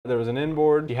There was an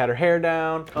inboard. She had her hair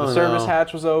down. The Oh, service no.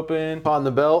 hatch was open. On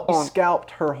the belt. He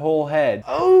scalped her whole head.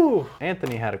 Oh!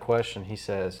 Anthony had a question. He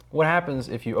says, what happens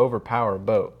if you overpower a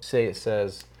boat? Say it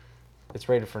says it's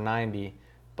rated for 90,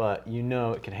 but you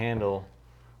know it can handle,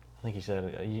 I think he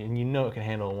said, you know it can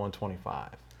handle a 125.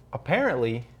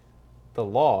 Apparently, the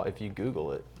law, if you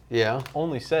Google it, Yeah.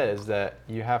 only says that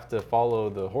you have to follow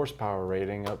the horsepower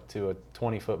rating up to a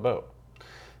 20-foot boat.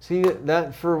 See,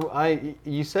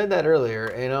 you said that earlier,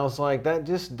 and I was like, that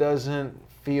just doesn't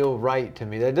feel right to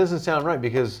me. That doesn't sound right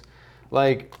because,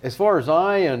 like, as far as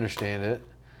I understand it,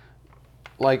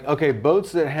 like, okay,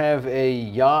 boats that have a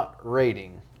yacht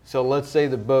rating. So let's say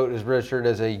the boat is registered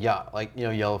as a yacht, like, you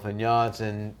know, Yellowfin Yachts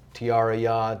and Tiara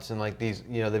Yachts and like these,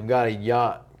 you know, they've got a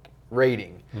yacht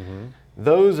rating. Mm-hmm.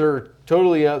 Those are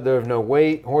totally up. There's no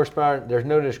weight, horsepower. There's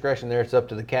no discretion there. It's up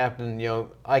to the captain. You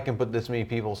know, I can put this many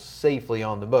people safely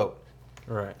on the boat.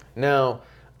 Right. Now,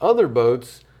 other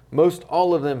boats, most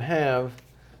all of them have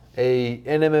a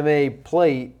NMMA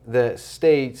plate that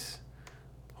states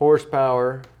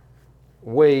horsepower,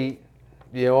 weight,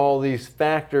 you know, all these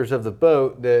factors of the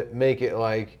boat that make it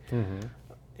like,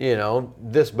 you know,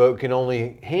 this boat can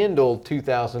only handle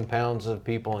 2,000 pounds of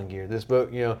people and gear. This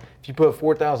boat, you know, if you put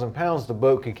 4,000 pounds, the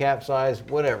boat could capsize,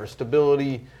 whatever,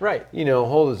 stability, right? You know,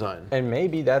 whole design. And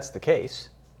maybe that's the case.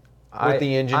 With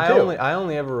the engine too. I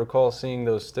only ever recall seeing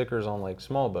those stickers on like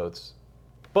small boats.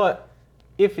 But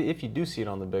if you do see it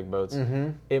on the big boats,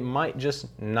 it might just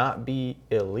not be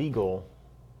illegal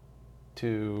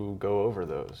to go over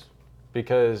those.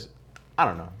 Because, I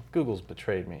don't know, Google's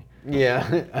betrayed me. Yeah.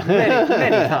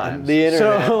 many times. The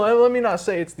internet. So let me not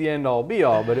say it's the end all be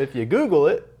all, but if you Google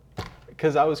it,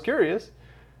 because I was curious,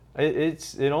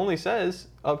 it only says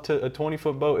up to a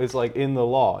 20-foot boat is like in the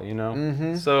law, you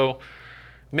know? So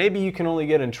maybe you can only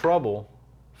get in trouble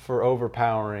for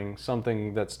overpowering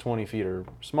something that's 20 feet or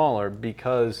smaller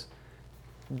because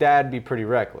that'd be pretty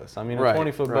reckless. I mean, a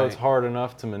 20-foot boat's hard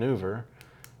enough to maneuver.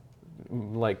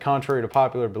 Like, contrary to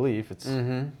popular belief, it's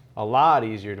a lot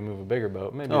easier to move a bigger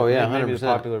boat. Maybe, maybe the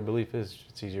popular belief is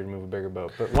it's easier to move a bigger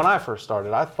boat. But when I first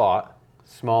started, I thought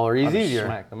smaller is easier.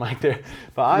 Smack the mic there.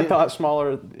 But I thought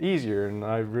smaller easier, and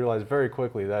I realized very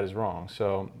quickly that is wrong.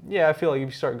 So yeah, I feel like if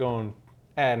you start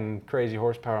adding crazy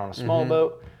horsepower on a small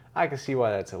boat, I can see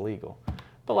why that's illegal.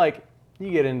 But like,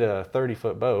 you get into a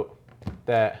 30-foot boat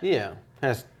that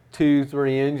has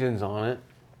 2-3 engines on it.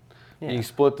 Yeah. You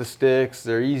split the sticks.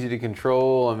 They're easy to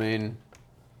control. I mean,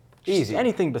 easy.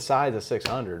 Anything besides a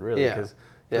 600, really. Because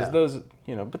those,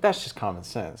 you know, but that's just common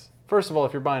sense. First of all,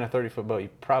 if you're buying a 30-foot boat, you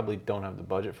probably don't have the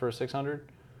budget for a 600.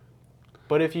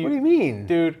 But if you... What do you mean?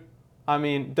 Dude, I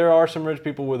mean, there are some rich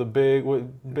people with a big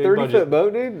 30-foot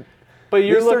boat, dude? But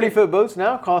you're looking... 30-foot boats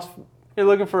now cost... You're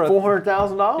looking for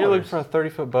 $400,000. You're looking for a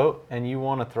 30-foot boat, and you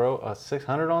want to throw a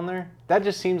 600 on there? That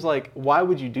just seems like, why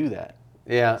would you do that?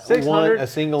 Yeah, 600, a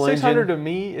single 600 engine. to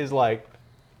me is like,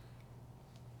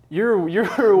 you're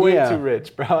way too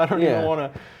rich, bro. I don't even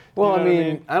want to. Well, I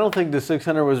mean, I don't think the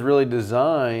 600 was really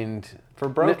designed for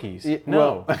brokies.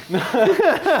 No. Well,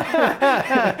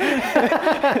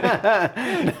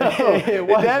 it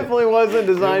definitely wasn't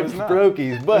designed for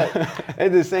brokies. But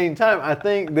at the same time, I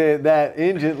think that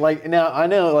engine, like, now I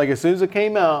know, like, as soon as it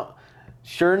came out,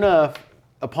 sure enough,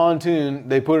 a pontoon,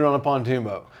 they put it on a pontoon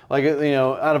boat. Like, you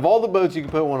know, out of all the boats you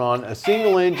can put one on, a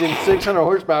single engine, 600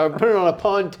 horsepower, put it on a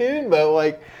pontoon boat.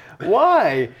 Like,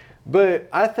 why? But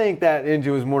I think that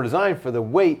engine was more designed for the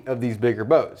weight of these bigger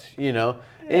boats, you know?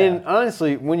 Yeah. And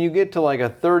honestly, when you get to like a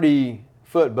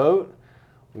 30-foot boat,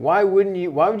 why would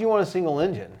you want a single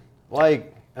engine?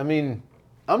 Like, I mean,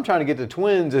 I'm trying to get to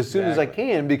twins as soon as I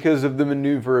can because of the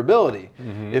maneuverability.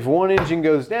 If one engine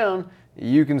goes down,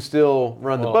 you can still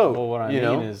run the boat. Well, what I mean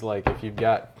is, like, if you've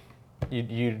got...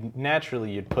 You'd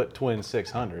put twin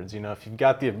 600s. You know, if you've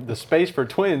got the space for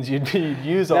twins, you'd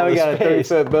use all the space. Now we got a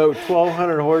 30-foot boat,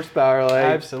 1,200 horsepower. Like.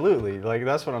 Absolutely. Like,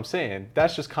 that's what I'm saying.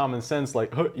 That's just common sense.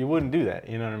 Like, you wouldn't do that.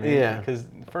 You know what I mean? Yeah. Because,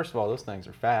 first of all, those things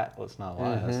are fat. Let's not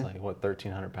lie. That's like, what,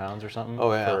 1,300 pounds or something?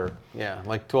 Oh, yeah.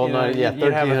 Like 1,290. You know,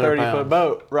 you'd have a 30-foot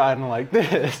boat riding like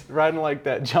this, riding like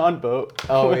that John boat.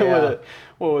 Oh, yeah.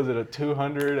 What was it, a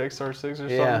 200 XR6 or something?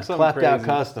 Yeah, something clapped crazy. out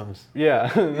customs.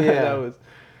 Yeah.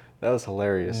 That was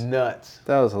hilarious. Nuts.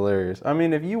 That was hilarious. I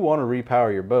mean, if you want to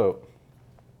repower your boat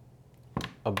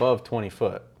above 20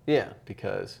 foot,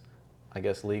 because I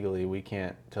guess legally we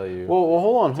can't tell you. Well,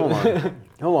 hold on.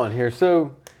 Hold on here.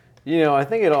 So, you know, I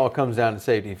think it all comes down to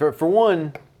safety. For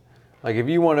one, like if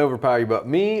you want to overpower your boat,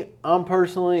 I'm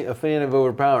personally a fan of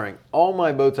overpowering. All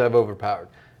my boats I've overpowered.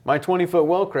 My 20-foot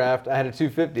Wellcraft, I had a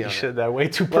 250 on it. You said that way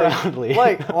too proudly.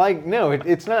 No,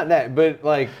 it's not that. But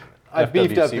like, I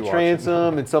beefed up the FWC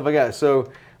transom and stuff like that.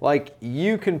 So like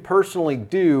you can personally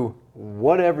do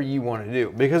whatever you want to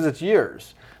do because it's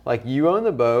yours. Like you own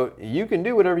the boat, you can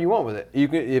do whatever you want with it. You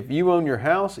can, if you own your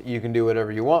house, you can do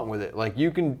whatever you want with it. Like you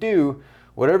can do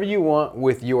whatever you want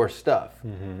with your stuff.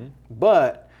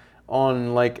 But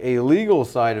on like a legal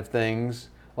side of things,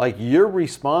 like you're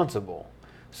responsible.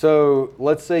 So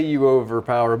let's say you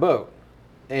overpower a boat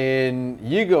and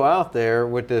you go out there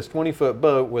with this 20-foot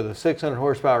boat with a 600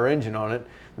 horsepower engine on it.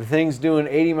 The thing's doing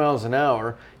 80 miles an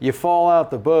hour. You fall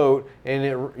out the boat and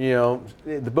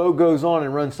the boat goes on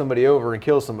and runs somebody over and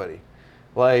kills somebody.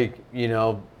 Like,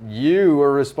 you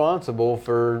are responsible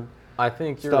for I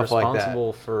think you're stuff like that.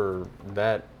 responsible for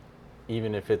that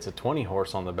even if it's a 20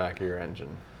 horse on the back of your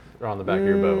engine or on the back of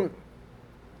your boat.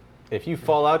 If you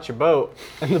fall out your boat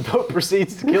and the boat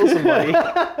proceeds to kill somebody,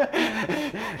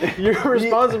 you're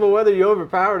responsible whether you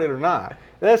overpowered it or not.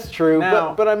 That's true,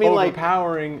 Now, but I mean, like,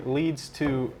 overpowering leads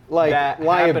to like that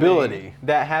liability.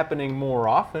 that happening more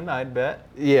often, I'd bet.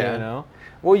 Yeah.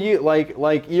 Well, you like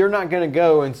you're not going to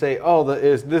go and say, "Oh,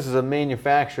 this is a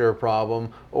manufacturer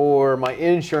problem," or "My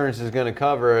insurance is going to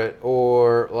cover it,"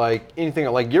 or like anything.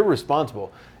 Like you're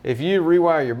responsible. If you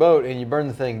rewire your boat and you burn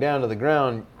the thing down to the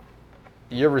ground,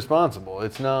 you're responsible.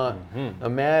 It's not a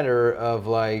matter of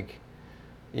like,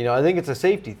 I think it's a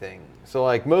safety thing. So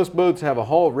like most boats have a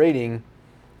hull rating,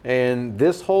 and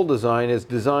this hull design is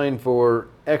designed for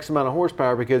X amount of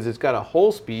horsepower because it's got a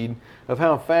hull speed of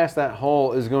how fast that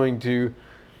hull is going to,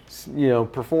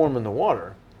 perform in the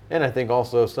water. And I think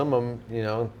also some of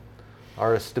them,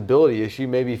 are a stability issue.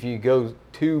 Maybe if you go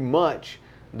too much,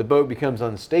 the boat becomes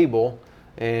unstable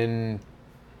and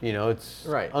it's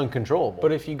uncontrollable.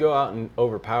 But if you go out and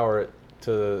overpower it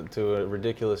to a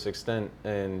ridiculous extent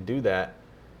and do that,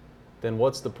 then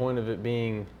what's the point of it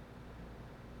being?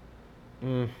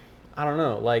 I don't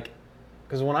know. Like,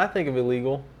 because when I think of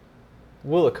illegal,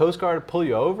 will the Coast Guard pull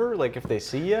you over? Like if they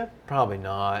see you? Probably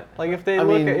not. Like if they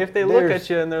look at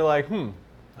you and they're like,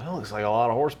 that looks like a lot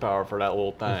of horsepower for that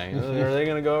little thing. Are they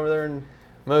gonna go over there and?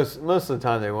 Most of the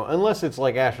time they won't, unless it's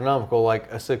like astronomical,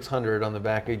 like a 600 on the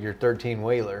back of your 13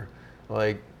 whaler.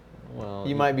 Like, well,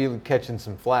 you might be catching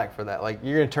some flack for that. Like,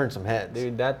 you're gonna turn some heads.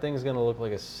 Dude, that thing's gonna look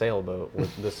like a sailboat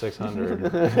with the 600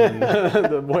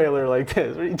 and the whaler like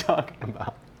this. What are you talking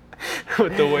about?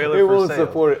 With the whaler it for won't sail.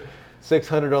 Support it.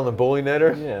 600 on the bully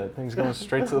netter. Yeah, the thing's going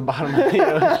straight to the bottom of the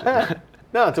ocean.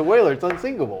 No, it's a whaler. It's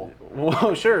unsinkable.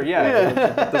 Well, sure,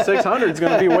 yeah. The 600 is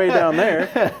gonna be way down there,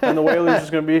 and the whaler's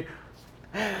just gonna be.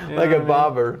 Like a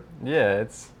bobber. Yeah,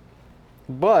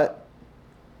 but,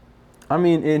 I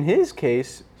mean, in his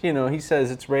case, he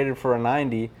says it's rated for a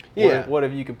 90. Yeah. What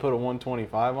if you could put a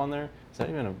 125 on there? Is that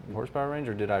even a horsepower range,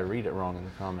 or did I read it wrong in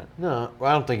the comment? No,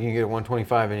 well, I don't think you can get a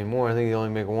 125 anymore. I think they only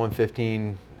make a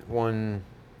 115, Well,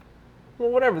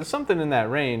 whatever, something in that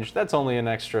range. That's only an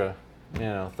extra,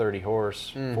 30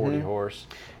 horse, 40 horse.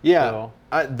 Yeah,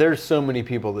 So, there's so many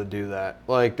people that do that.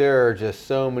 Like, there are just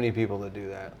so many people that do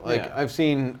that. Like, Yeah. I've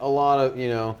seen a lot of, you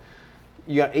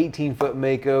got 18-foot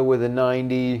Mako with a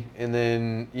 90, and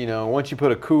then, once you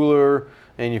put a cooler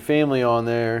and your family on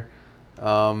there,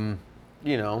 it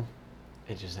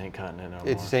just ain't cutting it no more.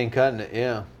 it just ain't cutting it,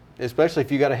 yeah. Especially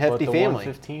if you got a hefty But the family.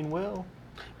 115 will.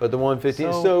 But the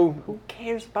 115, So who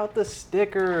cares about the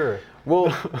sticker? well,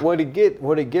 what it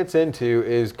gets into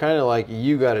is kind of like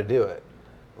you got to do it,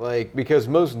 like because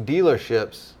most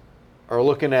dealerships are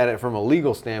looking at it from a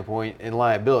legal standpoint and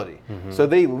liability, so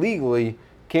they legally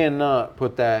cannot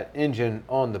put that engine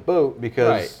on the boat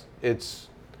because it's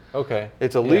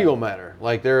a legal matter.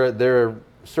 Like they're a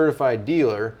certified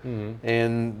dealer,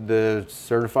 and the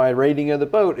certified rating of the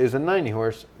boat is a 90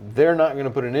 horse. They're not going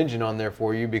to put an engine on there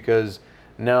for you because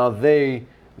now they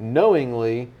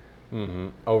knowingly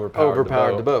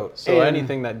overpowered the boat. So And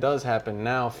anything that does happen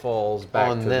now falls back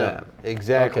on to them.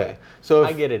 Exactly. Okay. So I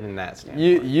if get it in that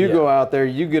standpoint. you go out there,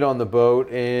 you get on the boat,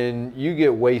 and you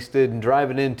get wasted and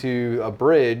driving into a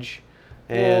bridge.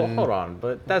 And well, hold on,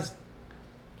 but that's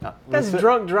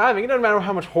drunk driving. It doesn't matter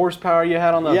how much horsepower you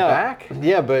had on the back.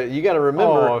 Yeah, but you got to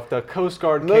remember. Oh, if the Coast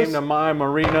Guard came to my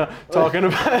marina talking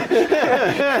about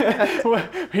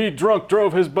he drunk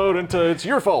drove his boat into, it's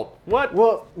your fault. What?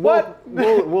 What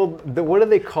do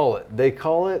they call it? They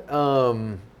call it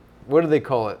what do they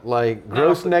call it? Like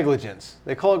gross negligence.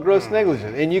 They call it gross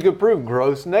negligence, and you could prove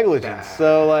gross negligence.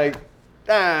 So like,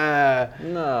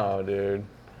 no, dude.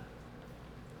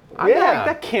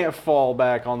 That can't fall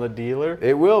back on the dealer.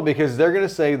 It will, because they're going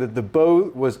to say that the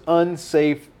boat was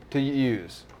unsafe to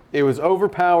use. It was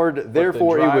overpowered,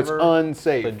 therefore it was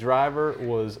unsafe. The driver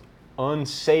was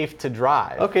unsafe to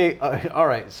drive. Okay, all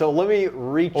right. So let me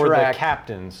retract. Or the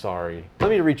captain, sorry. Let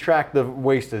me retract the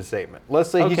wasted statement. Let's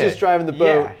say he's just driving the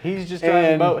boat. Yeah, he's just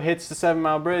driving the boat, hits the 7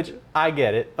 Mile Bridge. I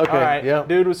get it. Okay, all right, yeah.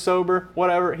 dude was sober,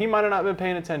 whatever. He might have not been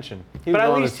paying attention. He but was at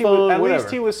on least his phone, at whatever.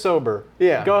 least he was sober.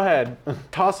 Yeah. Go ahead.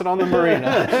 Toss it on the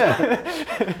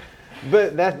marina.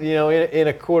 But that, you know, in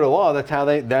a court of law, that's how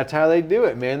they do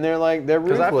it, man. They're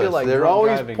ruthless. I feel like they're drunk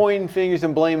always driving- pointing fingers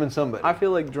and blaming somebody. I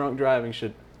feel like drunk driving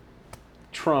should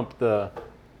trump the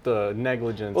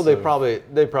negligence. Well, they of-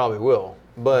 probably will.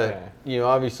 But Okay. you know,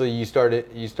 obviously, you start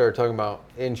talking about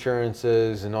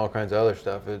insurances and all kinds of other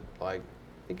stuff. It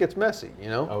gets messy, you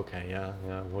know. Okay, yeah.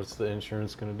 What's the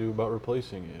insurance going to do about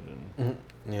replacing it? And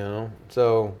You know,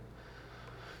 so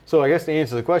I guess to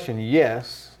answer the question,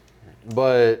 yes,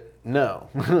 but no.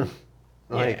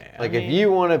 I if mean,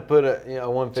 you want to put a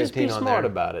 115 just be on smart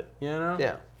there, about it, you know?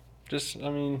 yeah. Just, I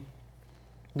mean,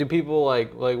 do people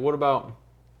like what about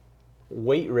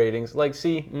weight ratings? Like,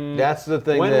 see, That's the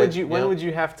thing. when would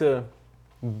you have to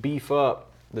beef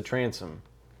up the transom?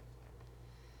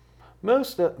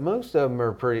 Most of them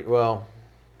are pretty well.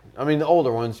 I mean, the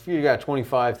older ones. If you got a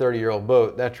 25, 30-year-old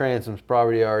boat, that transom's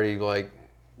probably already like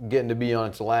getting to be on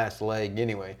its last leg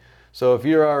anyway. So if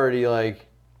you're already like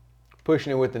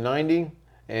pushing it with the 90,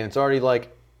 and it's already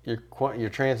like your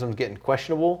transom's getting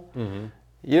questionable,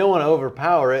 you don't want to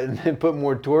overpower it and then put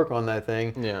more torque on that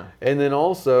thing. Yeah. And then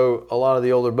also a lot of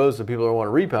the older boats that people want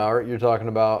to repower, you're talking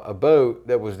about a boat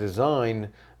that was designed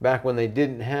back when they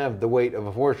didn't have the weight of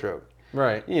a 4-stroke.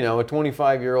 Right. You know, a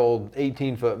 25-year-old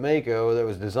 18-foot Mako that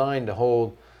was designed to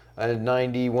hold a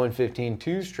 90, 115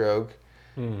 two-stroke,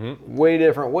 way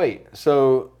different weight.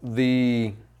 So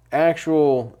the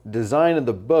actual design of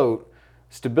the boat,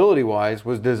 stability-wise,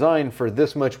 was designed for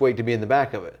this much weight to be in the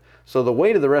back of it. So the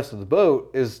weight of the rest of the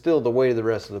boat is still the weight of the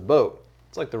rest of the boat.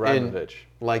 It's like the Rybovich.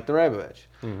 Like the Rybovich.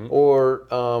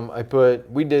 Or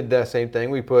we did that same thing.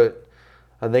 We put,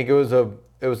 I think it was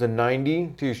a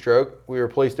 90 two-stroke. We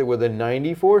replaced it with a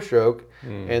 94 stroke,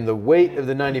 and the weight of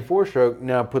the 94 stroke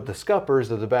now put the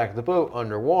scuppers of the back of the boat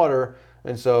underwater.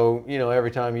 And so, you know,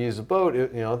 every time you use the boat,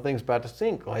 thing's about to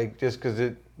sink, like just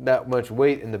because that much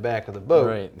weight in the back of the boat.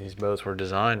 Right. These boats were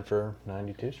designed for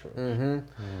 92 strokes.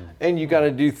 And you got to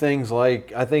do things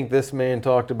like, I think this man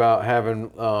talked about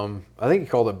having, I think he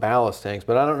called it ballast tanks,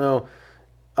 but I don't know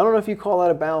if you call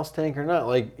that a ballast tank or not.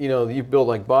 Like, you know, you build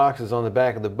like boxes on the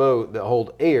back of the boat that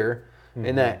hold air,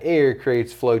 and that air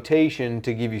creates flotation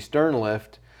to give you stern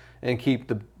lift and keep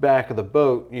the back of the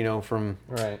boat, you know, from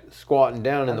squatting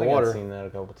down in the water. I've seen that a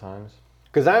couple times.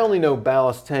 Because I only know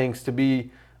ballast tanks to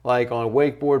be like on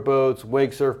wakeboard boats,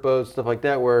 wake surf boats, stuff like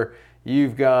that, where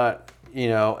you've got, you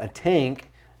know, a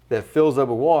tank that fills up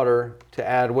with water to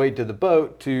add weight to the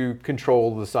boat to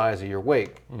control the size of your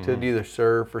wake, to either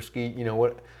surf or ski, you know,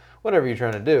 whatever you're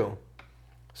trying to do.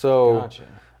 So Gotcha.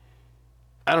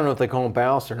 I don't know if they call them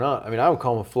ballast or not. I mean, I would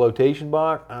call them a flotation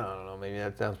box. I don't know. Maybe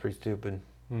that sounds pretty stupid.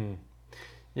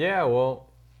 Yeah, well,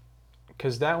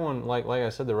 because that one, like I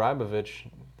said, the Rybovich,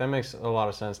 that makes a lot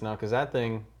of sense now. Because that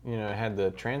thing, you know, it had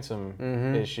the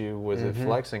transom issue with it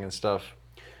flexing and stuff.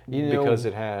 Because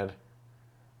it had,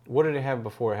 what did it have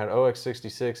before? It had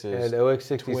OX66s. It had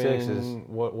OX66s.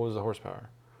 What was the horsepower?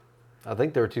 I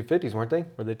think they were 250s, weren't they?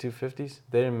 Were they 250s?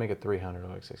 They didn't make a 300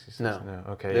 OX66. No.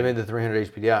 Okay. They made the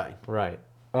 300 HPDI. Right.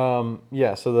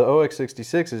 Yeah, so the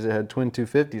OX66s, it had twin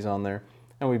 250s on there,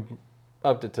 and we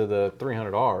upped it to the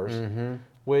 300Rs,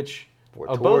 which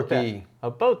a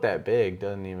boat that big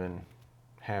doesn't even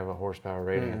have a horsepower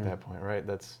rating at that point, right?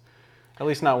 That's at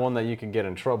least not one that you could get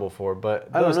in trouble for,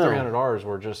 but those 300Rs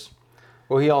were just...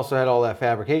 Well, he also had all that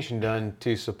fabrication done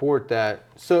to support that.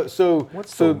 So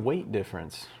what's the weight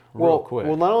difference? Real quick.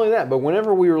 Well, not only that, but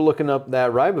whenever we were looking up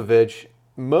that Rybovich,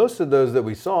 most of those that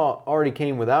we saw already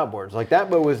came with outboards. Like that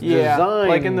boat was designed.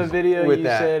 Like in the video, with you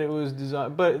said it was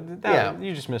designed, but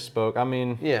you just misspoke. I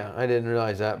mean, yeah, I didn't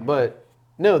realize that, but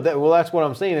no, that's what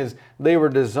I'm saying is they were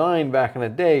designed back in the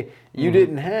day. You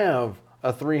didn't have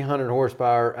a 300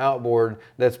 horsepower outboard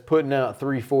that's putting out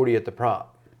 340 at the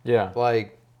prop. Yeah,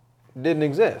 like didn't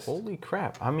exist. Holy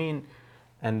crap! I mean.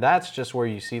 And that's just where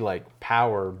you see like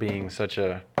power being such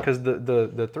a, because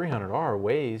the 300R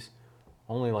weighs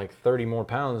only like 30 more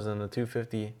pounds than the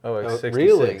 250 OX66.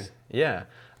 Really? Yeah,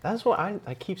 that's what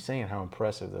I keep saying how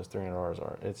impressive those 300Rs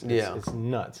are. It's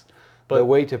nuts. But the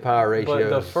weight to power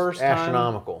ratio is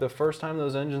astronomical. The first time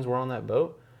those engines were on that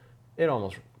boat, it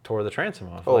almost tore the transom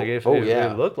off. Oh, it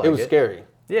looked like it was scary.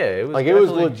 Yeah, it was like it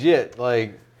was legit.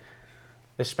 Like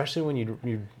especially when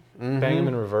you bang them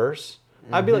in reverse.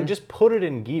 I'd be like, just put it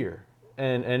in gear,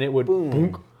 and it would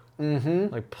boom.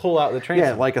 like pull out the transom.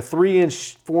 Yeah, like a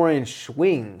 3-inch, 4-inch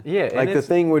swing. Yeah, like the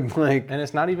thing would like. And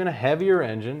it's not even a heavier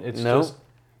engine. It's just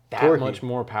that much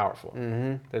more powerful.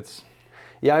 It's.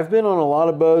 Yeah, I've been on a lot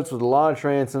of boats with a lot of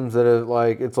transoms that are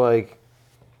like, it's like,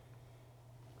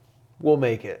 we'll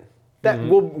make it. That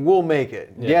we'll make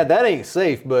it. Yeah, that ain't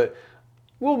safe, but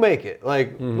we'll make it.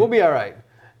 Like we'll be all right.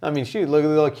 I mean, shoot, look at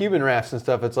the little Cuban rafts and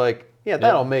stuff. It's like, yeah,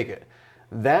 that'll make it.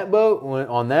 That boat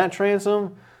on that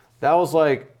transom, that was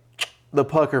like the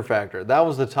pucker factor. That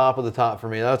was the top of the top for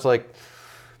me. That's like,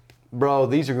 bro,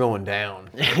 these are going down.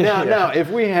 Now, if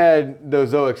we had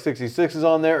those OX66s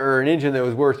on there or an engine that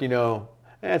was worth,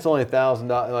 it's only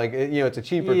 $1,000. Like, it's a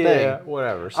cheaper thing. Yeah,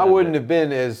 whatever. I wouldn't have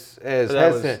been as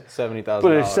hesitant. $70,000.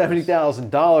 But it's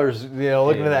 $70,000.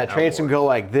 Looking at that transom go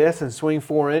like this and swing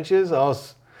 4 inches, I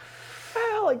was.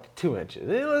 Like 2 inches.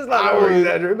 It was not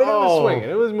over-exaggerated, but it was swinging.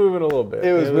 It was moving a little bit.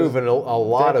 It was moving a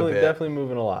lot of it. Definitely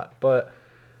moving a lot. But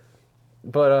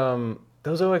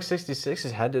those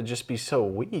OX66s had to just be so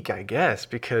weak, I guess,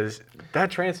 because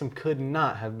that transom could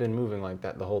not have been moving like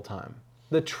that the whole time.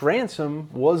 The transom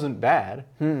wasn't bad.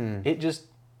 It just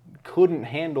couldn't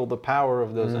handle the power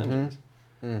of those engines.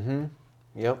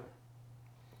 Yep.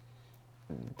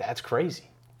 That's crazy.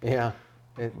 Yeah.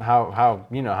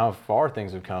 How far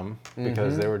things have come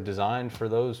because they were designed for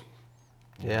those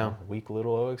weak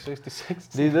little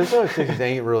OX66s. Dude, those OX66s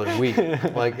ain't really weak.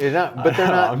 Like it's not, but they're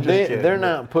not. They're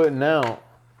not putting out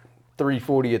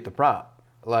 340 at the prop.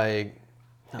 Like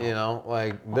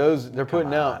those they're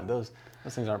putting out those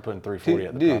things aren't putting 340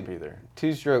 at the prop either.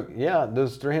 Two-stroke, yeah,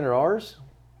 those 300Rs.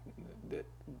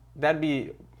 That'd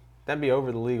be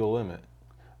over the legal limit.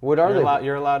 What are they?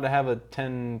 You're allowed to have a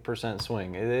 10%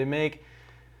 swing. They make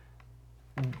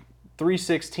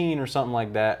 316 or something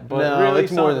like that, but no, really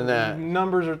it's more than that.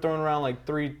 Numbers are thrown around like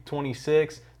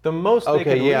 326. The most they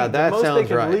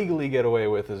can legally get away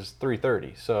with is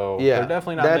 330. So they're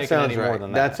definitely not making any more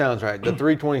than that. That sounds right. The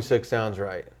 326 sounds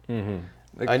right.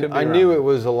 I knew it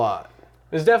was a lot.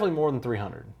 It's definitely more than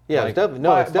 300. Yeah, it's definitely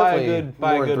more than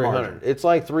 300. Margin. It's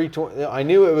like 320. I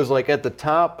knew it was like at the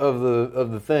top of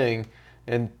the thing,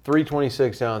 and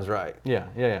 326 sounds right. Yeah.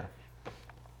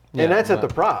 And that's at the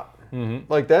prop.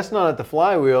 Like that's not at the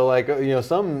flywheel. Like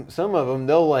some of them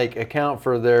they'll like account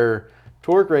for their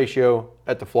torque ratio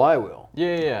at the flywheel.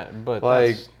 Yeah. But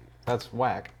like that's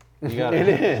whack. You gotta, it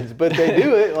is, but they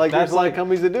do it. Like there's a lot of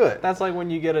companies that do it. That's like when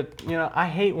you get I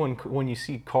hate when you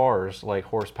see cars like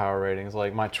horsepower ratings,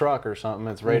 like my truck or something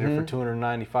that's rated for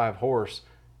 295 horse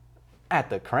at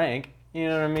the crank. You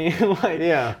know what I mean?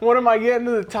 Like, what am I getting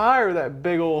to the tire of that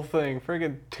big old thing?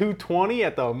 Friggin' 220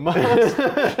 at the most.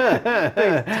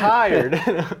 Thing's tired.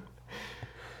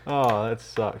 Oh, that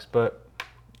sucks. But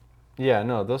yeah,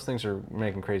 no, those things are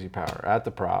making crazy power at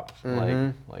the prop,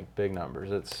 like big numbers.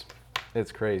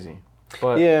 It's crazy.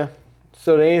 But yeah.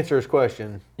 So to answer his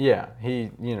question, yeah,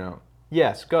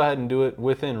 yes, go ahead and do it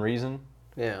within reason.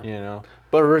 Yeah.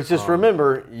 But just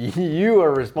remember, you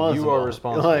are responsible. You are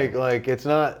responsible. Like it's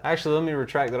not. Actually, let me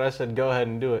retract that. I said go ahead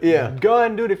and do it. Yeah. Go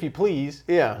ahead and do it if you please.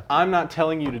 Yeah. I'm not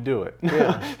telling you to do it.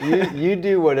 Yeah. You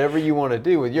do whatever you want to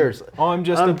do with yours. I'm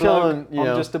just a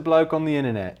bloke on the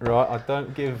internet, right? I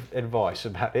don't give advice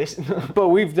about this. But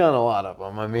we've done a lot of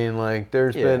them. I mean, like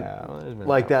there's been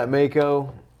like that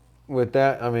Mako with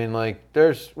that. I mean, like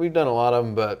we've done a lot of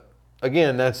them, but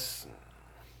again, that's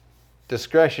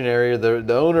discretionary.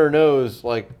 The owner knows,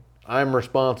 like, I'm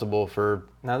responsible for.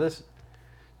 Now this,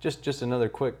 just another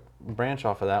quick branch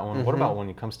off of that one. What about when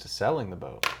it comes to selling the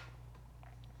boat?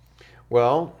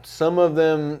 Well, some of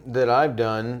them that I've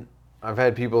done, I've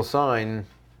had people sign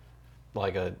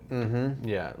like a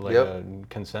a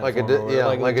consent like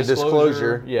form like a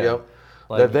disclosure. Yeah. Yep.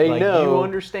 Like, that they know you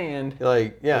understand.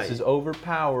 Like this is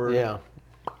overpowered. Yeah.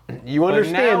 You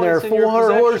understand there are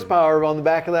 400 horsepower on the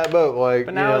back of that boat, like.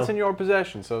 But now it's in your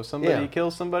possession. So if somebody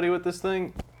kills somebody with this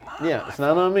thing, it's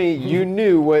not on me. You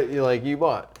knew what you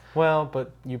bought. Well,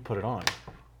 but you put it on.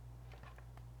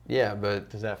 Yeah, but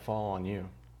does that fall on you?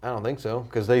 I don't think so,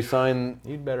 because they sign.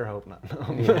 You'd better hope not.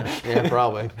 Yeah,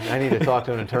 probably. I need to talk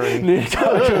to an attorney.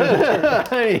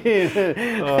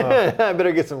 I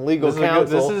better get some legal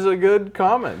counsel. This is a good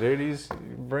comment, dude. He's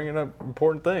bringing up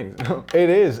important things. It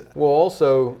is. Well,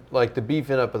 also, like the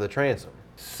beefing up of the transom.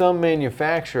 Some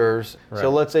manufacturers,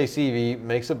 so let's say CV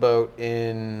makes a boat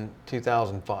in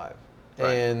 2005,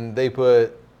 and they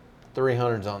put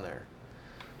 300s on there.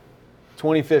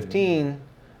 2015,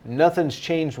 nothing's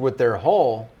changed with their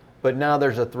hull, but now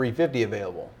there's a 350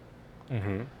 available.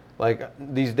 Like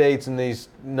these dates and these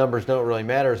numbers don't really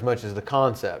matter as much as the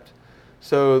concept.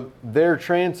 So their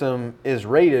transom is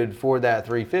rated for that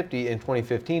 350 in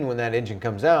 2015 when that engine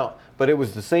comes out, but it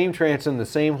was the same transom, the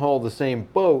same hull, the same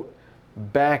boat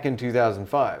back in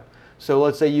 2005. So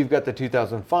let's say you've got the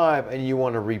 2005 and you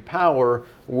want to repower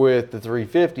with the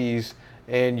 350s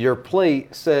and your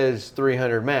plate says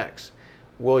 300 max.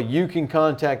 Well, you can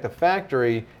contact the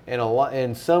factory,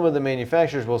 and some of the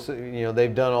manufacturers will say,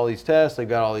 they've done all these tests, they've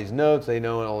got all these notes, they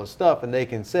know all this stuff, and they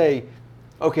can say,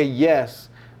 okay, yes,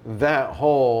 that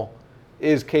hull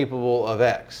is capable of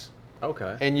X.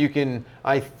 Okay. And you can,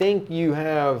 I think you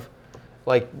have,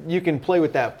 you can play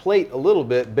with that plate a little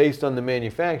bit based on the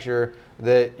manufacturer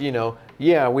that,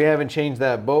 we haven't changed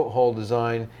that boat hull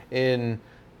design in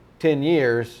 10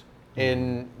 years.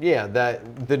 And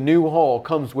that the new hull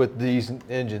comes with these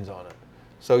engines on it.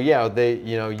 So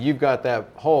you've got that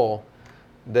hull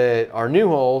that our new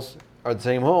hulls are the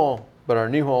same hull, but our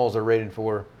new hulls are rated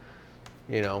for,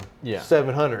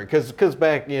 700. Because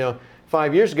back,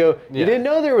 5 years ago, you didn't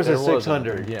know there was a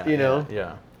 600.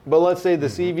 Yeah. But let's say the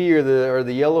CV or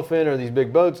the Yellowfin or these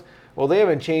big boats, well, they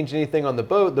haven't changed anything on the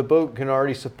boat. The boat can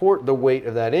already support the weight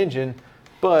of that engine,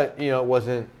 but it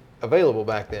wasn't available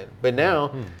back then. But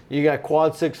now you got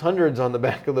quad 600s on the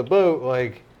back of the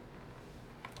boat,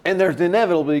 and there's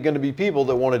inevitably going to be people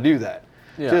that want to do that.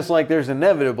 Yeah. Just like there's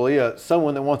inevitably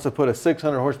someone that wants to put a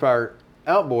 600 horsepower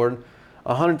outboard,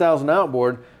 100,000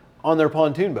 outboard on their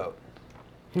pontoon boat.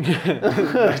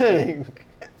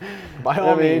 By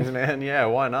all means, man. Yeah,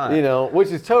 why not? Which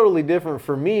is totally different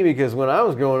for me because when I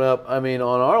was growing up, on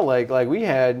our lake, we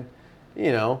had,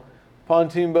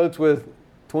 pontoon boats with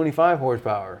 25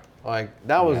 horsepower.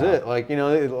 That was it.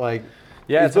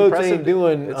 It's impressive.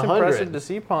 Doing it's 100. Impressive to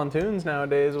see pontoons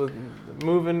nowadays with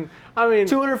moving.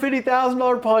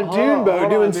 $250,000 pontoon boat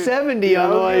doing 70 on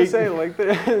the lake.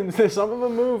 Some of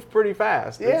them move pretty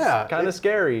fast. Yeah, it's kind of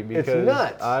scary because it's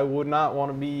nuts. I would not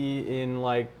want to be in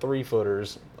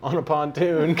 3-footers on a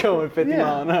pontoon going 50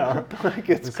 mile an hour.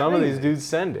 Some of these dudes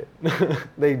send it.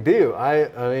 They do.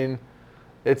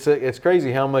 It's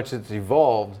crazy how much it's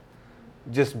evolved,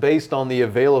 just based on the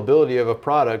availability of a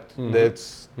product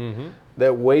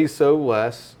that weighs so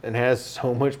less and has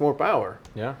so much more power.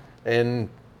 Yeah. And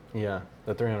the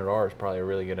 300R is probably a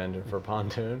really good engine for a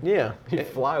pontoon. Yeah. You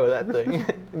fly with that thing.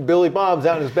 Billy Bob's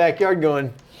out in his backyard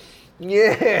going,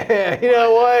 yeah, you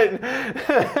know what?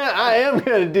 I am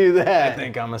going to do that. I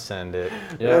think I'm going to send it.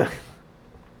 Yeah.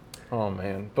 Oh,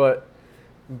 man. But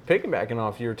piggybacking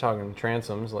off, you were talking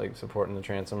transoms, supporting the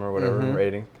transom or whatever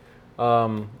rating.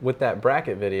 With that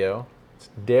bracket video, it's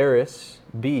Darius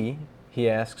B. He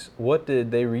asks, what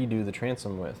did they redo the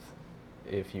transom with,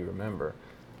 if you remember?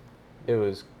 It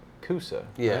was Coosa.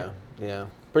 Yeah, right? yeah.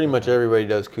 Pretty much everybody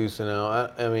does Coosa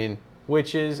now.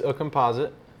 Which is a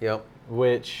composite. Yep.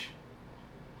 Which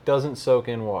doesn't soak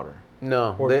in water.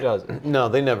 No. Or does it? No,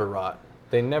 they never rot.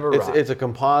 They never rot. It's a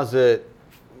composite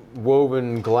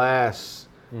woven glass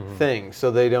thing,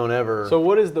 so they don't ever. So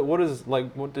what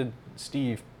did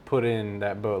Steve put in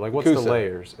that boat? What's Coosa. the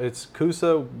layers? It's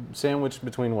Coosa sandwiched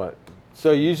between what?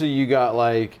 So usually you got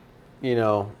a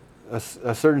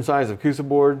certain size of Coosa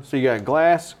board. So you got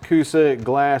glass,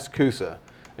 Coosa,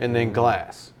 and then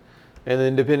glass. And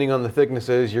then depending on the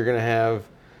thicknesses, you're going to have,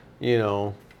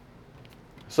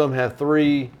 some have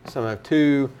 3, some have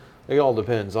 2. It all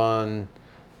depends on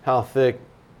how thick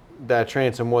that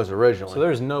transom was originally. So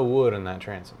there's no wood in that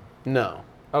transom? No.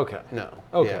 Okay. No.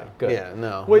 Okay, yeah. good. Yeah,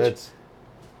 no. Which,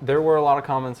 there were a lot of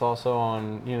comments also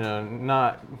on,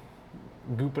 not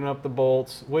gooping up the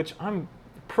bolts, which I'm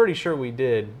pretty sure we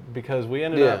did because we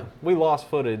ended up, we lost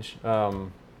footage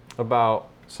about,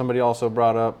 somebody also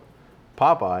brought up,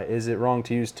 Popeye, is it wrong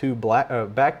to use 2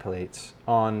 back plates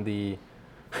on the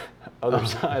other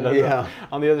side of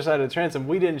on the other side of the transom?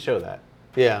 We didn't show that.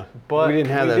 Yeah, but we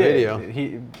didn't have that video.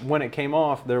 When it came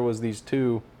off, there was these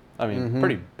 2,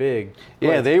 pretty big plates.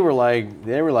 Yeah, they were like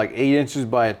 8 inches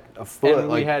by a foot. And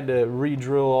we had to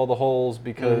re-drill all the holes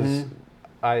because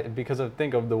I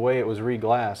think of the way it was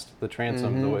re-glassed, the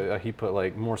transom, the way he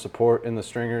put more support in the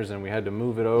stringers, and we had to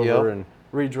move it over and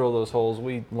re-drill those holes.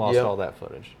 We lost all that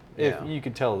footage. If you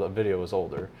could tell the video was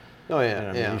older. Oh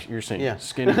yeah, You're seeing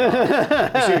skinny Don.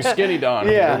 You're seeing skinny Don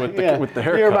with the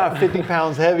haircut. You're about 50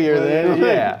 pounds heavier than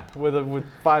with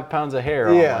 5 pounds of hair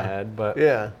on my head. But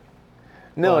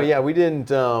we didn't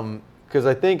because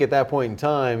I think at that point in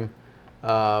time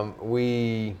that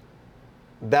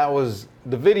was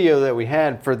the video that we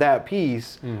had for that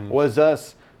piece was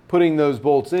us putting those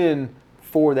bolts in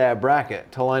for that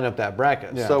bracket to line up that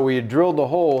bracket. Yeah. So we had drilled the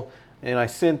hole and I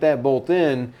sent that bolt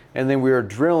in and then we were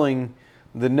drilling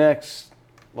the next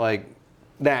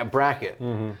that bracket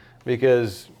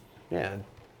because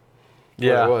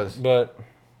Yeah, what it was.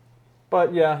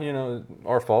 But yeah, you know,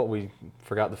 our fault. We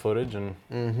forgot the footage, and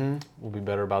we'll be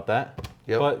better about that.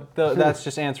 Yep. But that's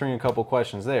just answering a couple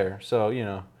questions there. So, you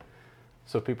know,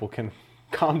 so people can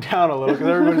calm down a little, because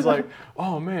everybody's like,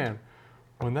 oh man,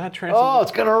 when that transom, Oh,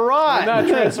 it's gonna rot. when that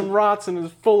transom rots and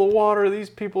is full of water, these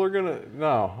people are gonna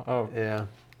Yeah.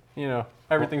 you know,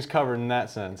 everything's covered in that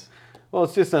sense. Well,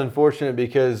 it's just unfortunate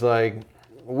because like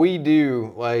we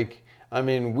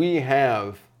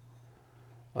have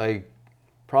like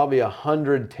probably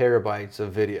 100 terabytes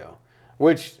of video,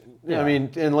 which Yeah. I mean,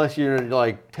 unless you're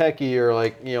like techie or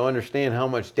like, you know, understand how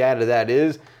much data that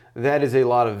is a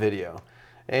lot of video.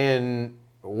 And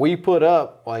we put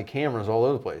up like cameras all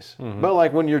over the place. But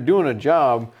like when you're doing a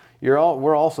job,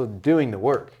 we're also doing the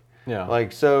work. Yeah.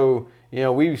 Like, so, you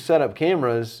know, we set up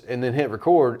cameras and then hit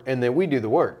record and then we do the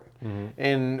work.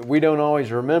 And we don't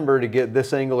always remember to get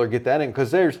this angle or get that angle,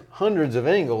 because there's hundreds of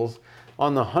angles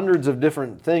on the hundreds of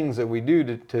different things that we do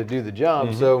to do the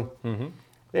job. So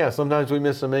yeah, sometimes we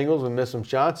miss some angles, we miss some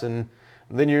shots, and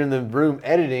then you're in the room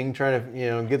editing, trying to, you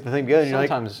know, get the thing together. And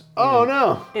Sometimes, you're like, oh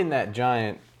no! in that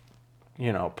giant,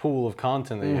 you know, pool of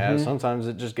content that you have, sometimes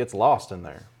it just gets lost in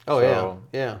there. Oh So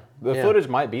yeah. The footage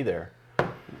might be there,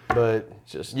 but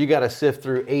just you got to sift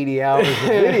through 80 hours of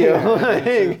video.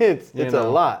 It's a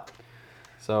lot.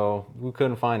 So we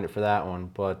couldn't find it for that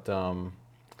one, but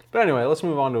anyway, let's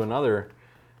move on to another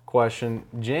question.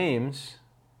 James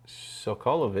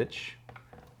Sokolovich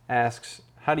asks,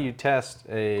 how do you test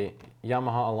a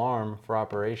Yamaha alarm for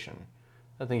operation?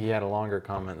 I think he had a longer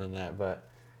comment than that, but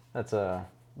that's a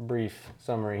brief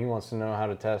summary. He wants to know how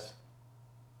to test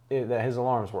that his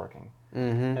alarm's working.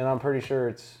 And I'm pretty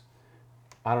sure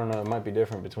I don't know, it might be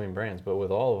different between brands, but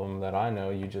with all of them that I know,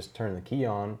 you just turn the key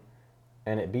on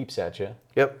and it beeps at you.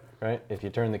 Yep. Right? If you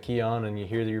turn the key on and you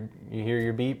hear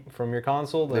your beep from your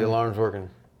console, then The alarm's working.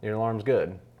 your alarm's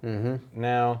good.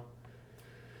 Now,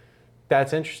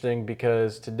 that's interesting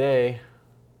because today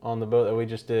on the boat that we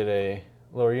just did a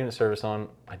lower unit service on,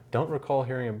 I don't recall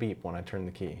hearing a beep when I turned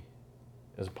the key.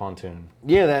 It was a pontoon.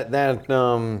 Yeah, that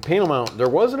panel mount, there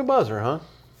wasn't a buzzer, huh?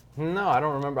 No, I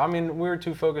don't remember. I mean, we were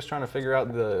too focused trying to figure out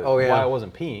yeah. why I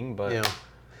wasn't peeing, but Yeah.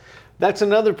 That's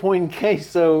another point in case.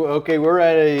 So, okay, we're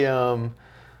at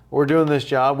we're doing this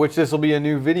job, which this will be a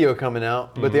new video coming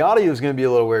out, but the audio is going to be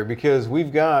a little weird because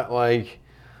we've got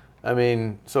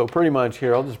so pretty much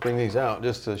here, I'll just bring these out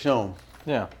just to show them.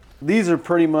 yeah. These are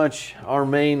pretty much our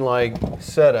main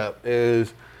setup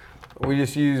is we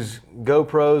just use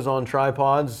GoPros on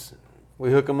tripods.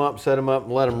 We hook them up, set them up,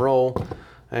 and let them roll.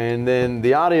 And then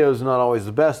the audio is not always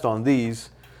the best on these,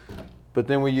 but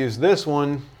then we use this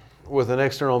one with an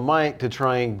external mic to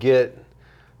try and get,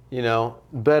 you know,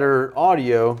 better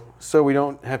audio so we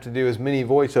don't have to do as many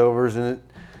voiceovers, and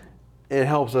it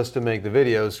helps us to make the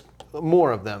videos,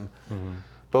 more of them.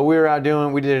 But we did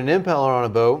an impeller on a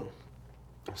boat.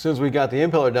 As soon as we got the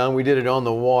impeller done, we did it on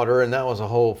the water, and that was a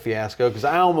whole fiasco because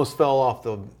I almost fell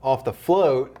off the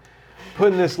float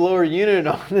putting this lower unit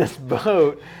on this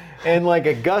boat. And like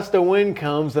a gust of wind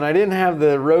comes, and I didn't have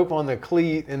the rope on the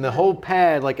cleat, and the whole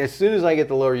pad, like as soon as I get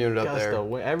the lower unit up there,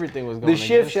 everything was going the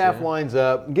shift against shaft you. lines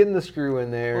up, getting the screw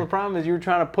in there. Well, the problem is you were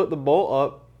trying to put the bolt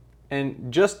up,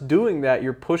 and just doing that,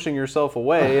 you're pushing yourself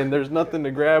away, and there's nothing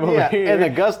to grab over here. And a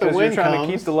gust of wind you're trying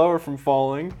comes. to keep the lower from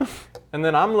falling. And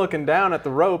then I'm looking down at the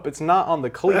rope, it's not on the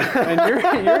cleat,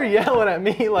 and you're yelling at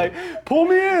me like, pull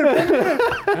me in, pull me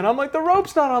in. And I'm like, the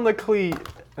rope's not on the cleat.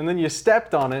 And then you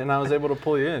stepped on it, and I was able to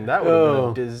pull you in. That would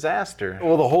have been a disaster.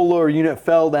 Well, the whole lower unit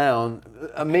fell down.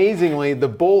 Amazingly, the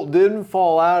bolt didn't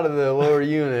fall out of the lower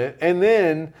unit, and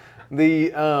then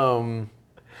the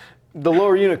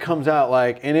lower unit comes out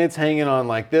and it's hanging on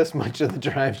like this much of the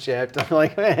drive shaft. I'm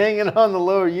like hanging on the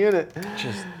lower unit.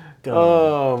 Just dumb.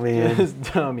 Oh man,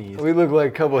 Just dummies. we look like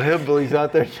a couple of hillbillies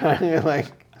out there trying to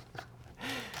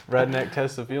Redneck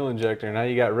tests the fuel injector. Now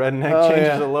you got redneck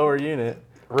changes the lower unit.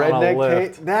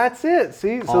 Redneck that's it.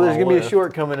 See, so there's gonna be a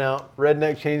short coming out.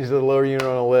 Redneck changes the lower unit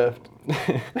on a lift.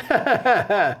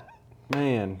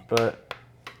 Man, but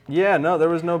yeah, no, there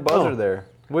was no buzzer there.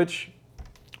 Which,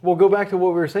 well, go back to what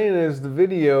we were saying is the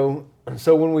video.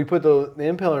 So when we put the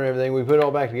impeller and everything, we put it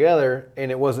all back together, and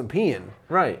it wasn't peeing.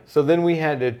 right. So then we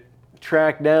had to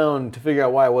track down to figure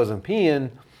out why it wasn't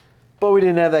peeing, but we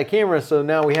didn't have that camera. So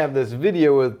now we have this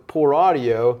video with poor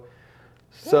audio.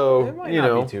 So, it might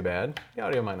not be too bad. The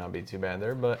audio might not be too bad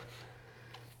there, but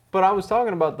I was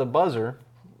talking about the buzzer.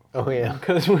 Oh yeah.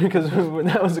 Because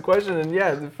that was the question, and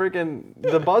yeah,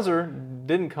 the buzzer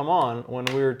didn't come on when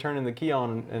we were turning the key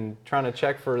on and trying to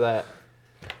check for that,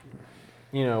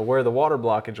 you know, where the water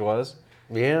blockage was.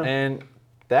 Yeah. And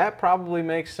that probably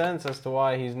makes sense as to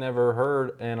why he's never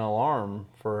heard an alarm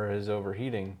for his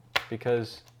overheating.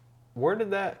 Because where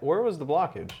was the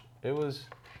blockage? It was...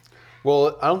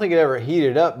 Well, I don't think it ever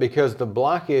heated up because the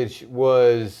blockage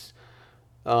was,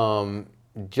 it was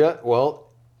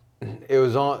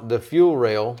on the fuel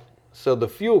rail, so the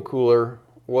fuel cooler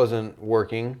wasn't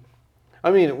working.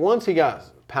 I mean, once he got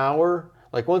power,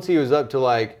 like once he was up to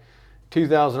like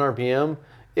 2,000 RPM,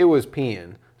 it was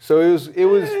peeing. So it was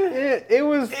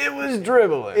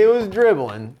dribbling. It was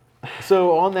dribbling.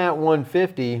 So on that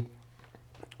 150,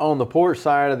 on the port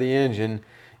side of the engine,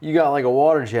 you got like a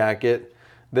water jacket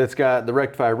that's got the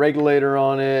rectifier regulator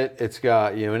on it. It's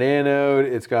got, an anode.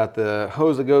 It's got the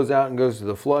hose that goes out and goes to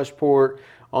the flush port.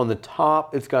 On the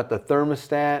top, it's got the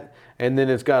thermostat, and then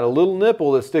it's got a little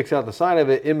nipple that sticks out the side of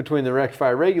it in between the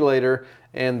rectifier regulator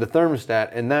and the thermostat.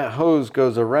 And that hose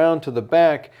goes around to the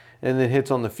back and then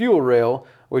hits on the fuel rail,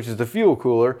 which is the fuel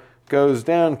cooler, goes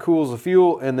down, cools the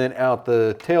fuel, and then out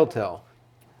the telltale.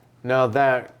 Now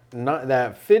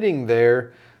that fitting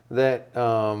there that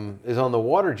is on the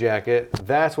water jacket,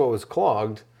 that's what was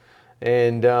clogged.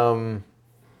 And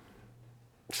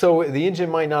so the engine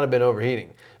might not have been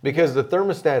overheating because the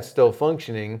thermostat's still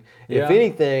functioning. Yeah. If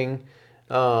anything,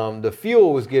 the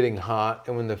fuel was getting hot,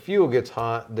 and when the fuel gets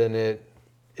hot, then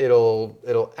it'll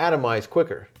atomize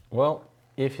quicker. Well,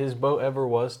 if his boat ever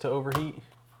was to overheat,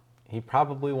 he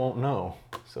probably won't know.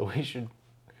 So we should,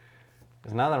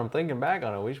 because now that I'm thinking back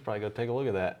on it, we should probably go take a look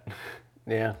at that.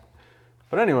 Yeah.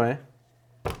 But anyway,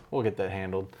 we'll get that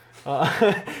handled.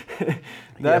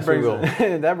 Yes, we will.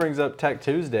 That brings up Tech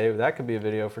Tuesday. That could be a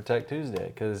video for Tech Tuesday,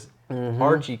 because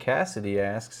Archie Cassidy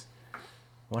asks,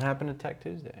 what happened to Tech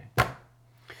Tuesday?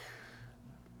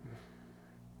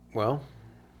 Well,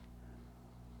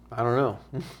 I don't know.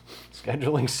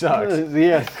 Scheduling sucks.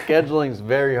 Yeah, scheduling's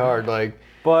very hard.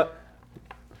 But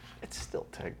it's still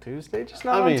Tech Tuesday, just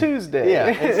not on Tuesday. Yeah,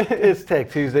 it's Tech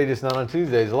Tuesday, just not on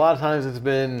Tuesdays. A lot of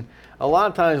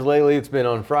times lately it's been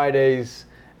on Fridays.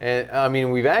 And I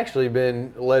mean, we've actually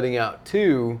been letting out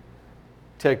 2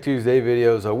 Tech Tuesday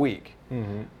videos a week.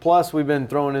 Mm-hmm. Plus, we've been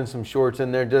throwing in some shorts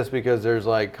in there just because there's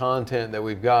like content that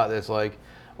we've got that's like,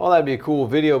 oh, that'd be a cool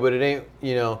video, but it ain't,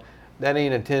 that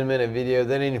ain't a 10-minute video.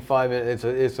 That ain't a 5-minute.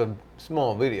 It's a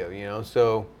small video,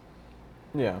 So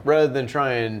yeah, rather than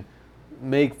try and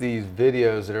make these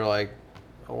videos that are like,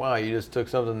 oh wow, you just took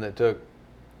something that took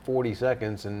 40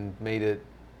 seconds and made it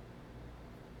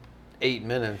 8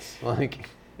 minutes. Like,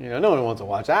 no one wants to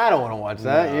watch that. I don't want to watch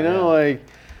that,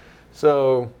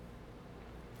 so.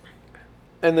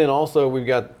 And then also we've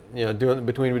got, doing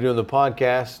the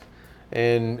podcast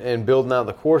and building out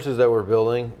the courses that we're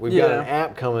building. We've got an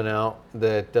app coming out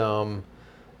that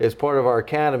is part of our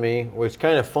academy, which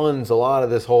kind of funds a lot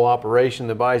of this whole operation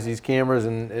that buys these cameras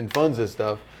and funds this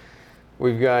stuff.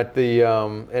 We've got the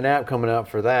an app coming out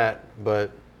for that, but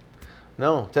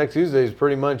no, Tech Tuesday is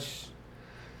pretty much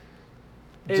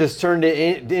just turned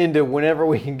it into whenever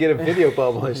we can get a video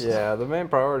published. Yeah, the main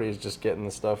priority is just getting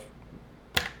the stuff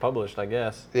published, I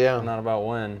guess. Yeah. Not about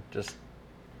when, just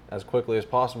as quickly as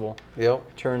possible.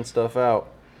 Yep. Churn stuff out.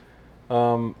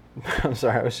 I'm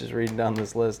sorry, I was just reading down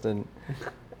this list, and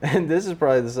this is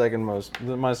probably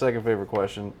my second favorite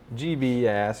question. GB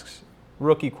asks,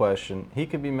 rookie question. He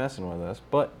could be messing with us,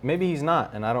 but maybe he's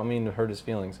not, and I don't mean to hurt his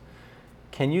feelings.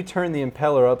 Can you turn the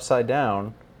impeller upside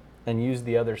down and use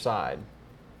the other side?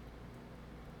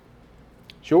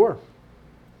 Sure.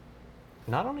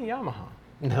 Not on a Yamaha.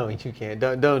 No, you can't.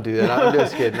 Don't do that. I'm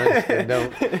just kidding.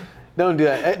 Don't do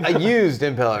that. A used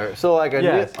impeller. So like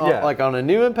like on a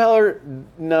new impeller,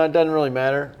 no, it doesn't really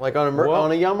matter. Like on a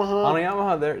Yamaha. On a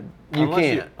Yamaha, you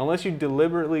can't. Unless you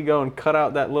deliberately go and cut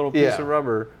out that little piece of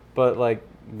rubber. But like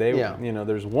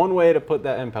there's one way to put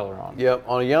that impeller on. Yep.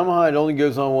 On a Yamaha, it only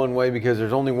goes on one way because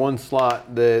there's only one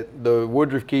slot that the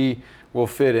Woodruff key will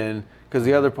fit in, because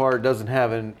the other part doesn't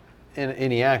have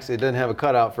any axis. It doesn't have a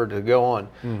cutout for it to go on.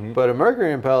 Mm-hmm. But a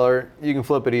Mercury impeller, you can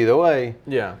flip it either way.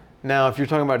 Yeah. Now, if you're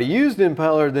talking about a used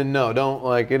impeller, then no, don't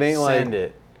it ain't like. Send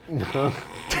it. No.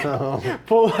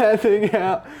 Pull that thing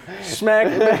out, smack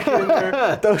it back in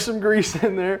there, throw some grease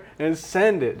in there, and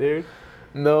send it, dude.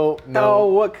 No. Oh,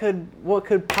 what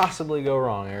could possibly go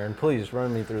wrong, Aaron? Please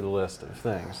run me through the list of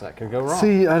things that could go wrong.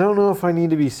 See, I don't know if I need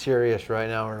to be serious right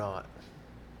now or not.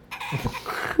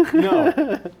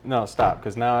 No, stop,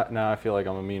 because now I feel like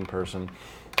I'm a mean person.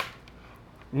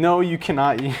 No, you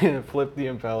cannot flip the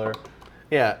impeller.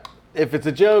 Yeah, if it's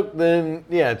a joke, then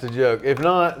yeah, it's a joke. If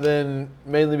not, then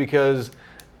mainly because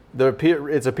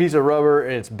it's a piece of rubber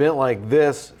and it's bent like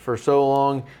this for so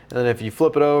long, and then if you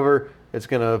flip it over, it's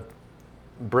gonna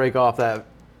break off that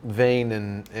vein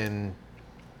and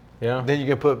Yeah. Then you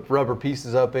can put rubber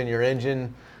pieces up in your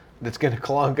engine that's going to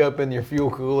clog up in your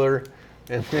fuel cooler.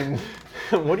 And then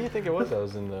what do you think it was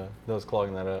that was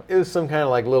clogging that up? it was some kind of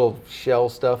like little shell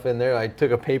stuff in there. I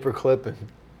took a paper clip and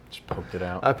Just poked it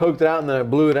out. I poked it out and then I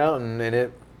blew it out and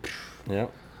it.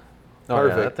 Yep.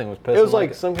 Perfect. Yeah, that thing was pissing. It was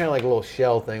like some kind of like a little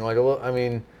shell thing, like a little. I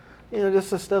mean,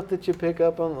 just the stuff that you pick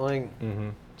up on, like. Mm-hmm.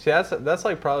 See, that's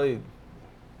like probably.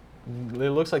 It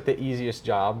looks like the easiest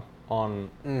job on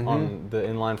the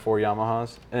inline 4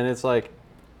 Yamahas, and it's like,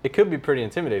 it could be pretty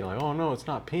intimidating. Like, oh no, it's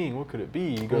not peeing. What could it be?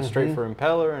 You go straight for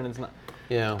impeller, and it's not.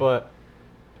 Yeah. But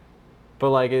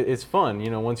like it's fun,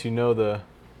 once you know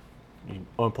you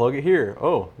unplug it here.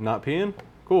 Oh, not peeing?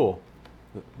 Cool.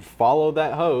 Follow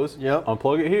that hose. Yep.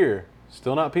 Unplug it here.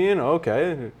 Still not peeing?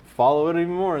 Okay. Follow it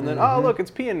even more. And then, oh, look,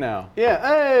 it's peeing now. Yeah.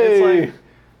 Hey. It's like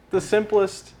the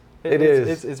simplest. It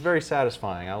is. It's very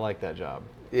satisfying. I like that job.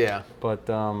 Yeah. But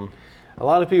a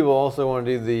lot of people also want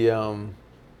to do the.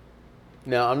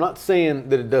 Now, I'm not saying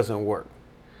that it doesn't work.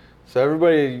 So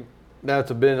everybody, that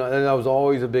was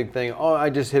always a big thing. Oh, I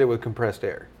just hit it with compressed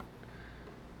air.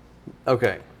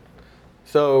 Okay.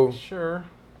 So. Sure.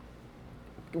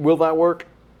 Will that work?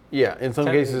 Yeah, in some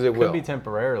cases it will. Could be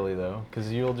temporarily though, because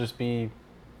you'll just be.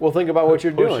 Well, think about what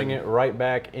you're doing. Pushing it right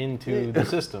back into the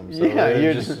system. So yeah,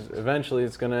 you're just eventually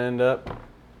it's going to end up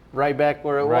right back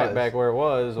where it was. Right back where it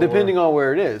was. Depending on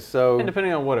where it is. So. And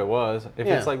depending on what it was, if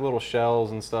it's like little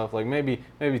shells and stuff, like maybe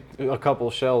a couple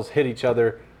of shells hit each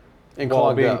other and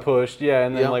while being up. pushed. Yeah,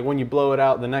 and then like when you blow it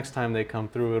out, the next time they come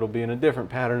through, it'll be in a different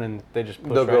pattern, and they just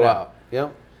push They'll right go out.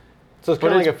 Yep. So it's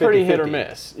kind of like a 50-50. Pretty hit or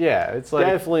miss. Yeah, it's like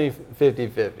definitely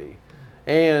 50-50.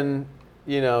 And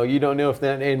you don't know if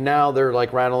that, and now they're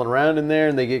like rattling around in there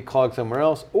and they get clogged somewhere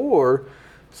else, or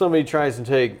somebody tries to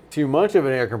take too much of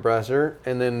an air compressor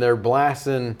and then they're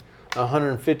blasting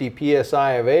 150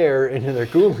 psi of air into their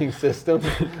cooling system.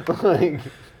 Like,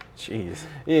 jeez,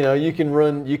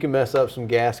 you can mess up some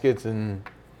gaskets and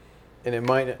it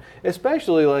might,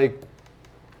 especially like,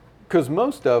 because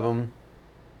most of them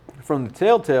from the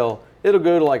Telltale, it'll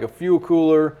go to like a fuel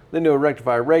cooler, then to a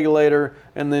rectifier regulator,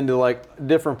 and then to like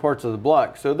different parts of the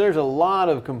block. So there's a lot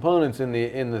of components in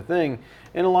the thing,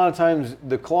 and a lot of times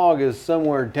the clog is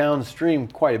somewhere downstream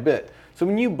quite a bit. So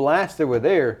when you blast it with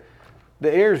air,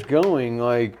 the air's going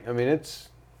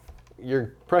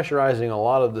you're pressurizing a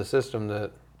lot of the system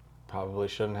that probably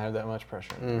shouldn't have that much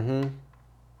pressure. Mm-hmm.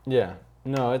 Yeah.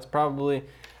 No, it's probably,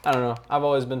 I don't know. I've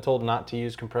always been told not to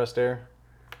use compressed air.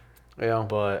 Yeah.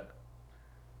 But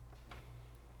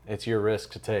it's your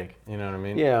risk to take. You know what I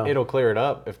mean? Yeah. It'll clear it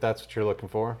up if that's what you're looking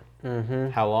for.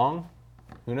 Mm-hmm. How long?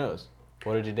 Who knows?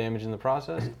 What did you damage in the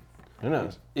process? Who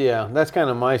knows? Yeah, that's kind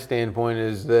of my standpoint,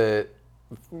 is that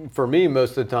for me,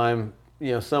 most of the time,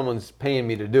 someone's paying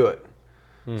me to do it.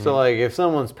 Mm-hmm. So like if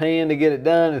someone's paying to get it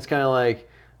done, it's kind of like,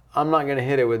 I'm not going to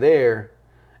hit it with air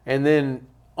and then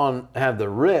have the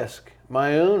risk,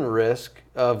 my own risk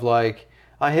of like,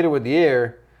 I hit it with the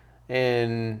air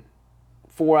and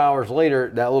 4 hours later,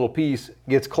 that little piece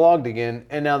gets clogged again,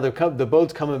 and now the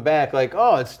boat's coming back like,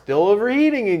 oh, it's still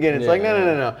overheating again. It's like,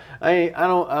 no. I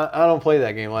don't play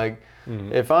that game. Like,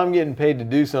 if I'm getting paid to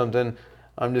do something,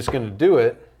 I'm just gonna do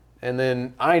it, and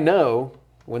then I know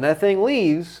when that thing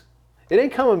leaves, it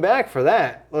ain't coming back for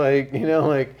that. Like,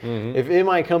 if it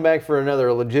might come back for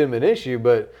another legitimate issue,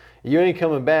 but you ain't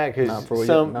coming back because not for what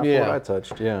I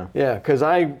touched. Yeah. Yeah, because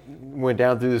I went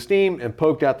down through the steam and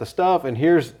poked out the stuff, and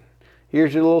here's your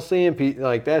little sandpiece.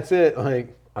 Like, that's it.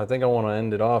 Like, I think I want to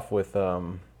end it off with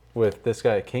this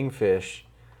guy Kingfish.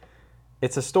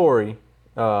 It's a story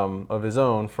of his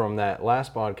own from that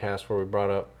last podcast where we brought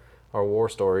up our war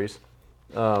stories,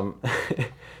 and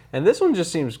this one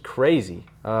just seems crazy.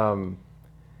 And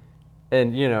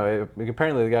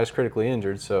apparently the guy's critically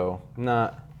injured, so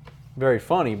not very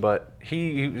funny. But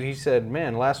he said,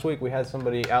 man, last week we had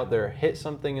somebody out there hit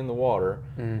something in the water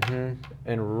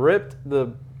and ripped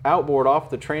the outboard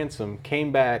off the transom,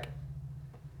 came back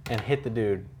and hit the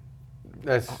dude.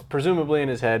 That's presumably in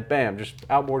his head. Bam, just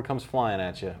outboard comes flying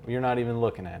at you. You're not even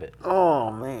looking at it. Oh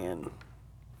man,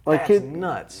 like, that's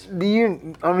nuts.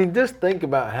 Just think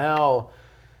about how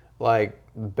like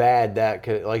bad that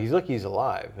could, like, he's lucky he's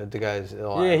alive. That the guy's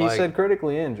alive. Yeah, he said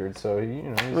critically injured, so he's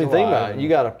alive. Think about it. You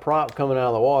got a prop coming out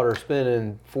of the water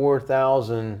spinning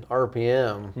 4,000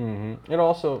 RPM. Mm-hmm. It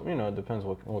also, it depends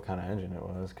what kind of engine it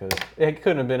was, because it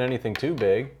couldn't have been anything too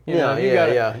big. You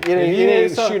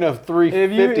ain't shooting a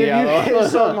 350 out. If you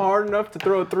hit something hard enough to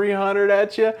throw a 300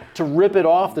 at you, to rip it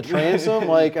off the transom,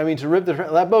 to rip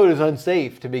that boat is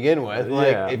unsafe to begin with.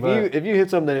 Like, if you hit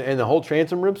something and the whole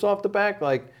transom rips off the back,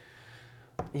 like.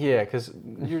 Yeah, because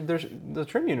the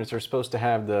trim units are supposed to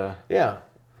have the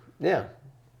Yeah.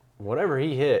 Whatever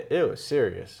he hit, it was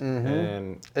serious.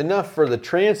 And enough for the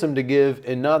transom to give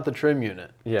and not the trim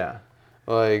unit. Yeah.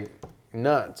 Like,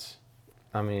 nuts.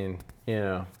 I mean,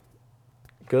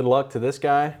 good luck to this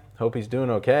guy. Hope he's doing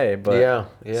okay, but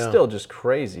yeah. still just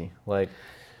crazy. Like,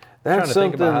 that's trying to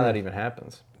think about how that even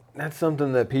happens. That's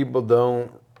something that people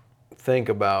don't think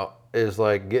about is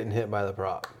like getting hit by the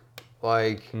prop.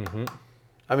 Like,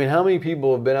 I mean, how many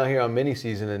people have been out here on mini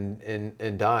season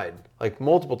and died? Like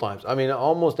multiple times. I mean,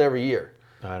 almost every year.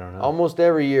 I don't know. Almost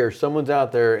every year, someone's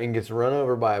out there and gets run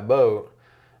over by a boat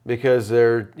because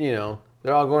they're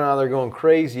all going out there going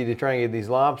crazy to try and get these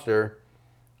lobster,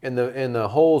 and the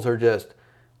holes are just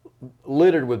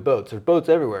littered with boats. There's boats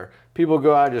everywhere. People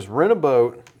go out, just rent a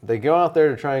boat. They go out there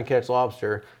to try and catch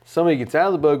lobster. Somebody gets out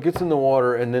of the boat, gets in the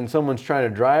water, and then someone's trying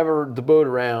to drive the boat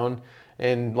around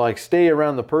and like stay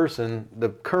around the person. The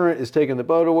current is taking the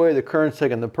boat away. The current's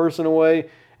taking the person away.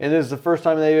 And this is the first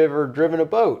time they've ever driven a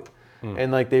boat.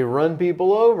 And like they run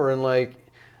people over, and like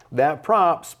that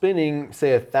prop spinning,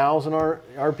 say 1,000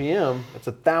 RPM, it's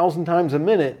 1,000 times a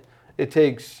minute. It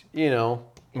takes,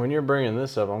 When you're bringing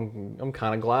this up, I'm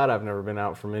kind of glad I've never been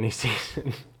out for mini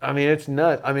season. I mean, it's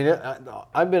nuts. I mean,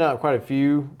 I've been out quite a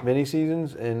few mini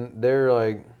seasons, and they're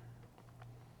like,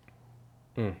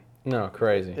 no,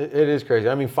 crazy. It is crazy.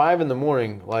 I mean, 5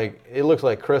 a.m, like it looks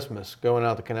like Christmas going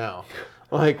out the canal,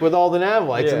 like with all the nav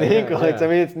lights and the ink lights. I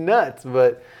mean, it's nuts.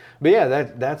 But yeah,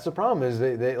 that's the problem is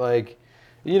they like,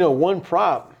 one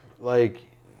prop, like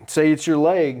say it's your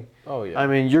leg. Oh yeah. I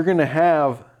mean, you're gonna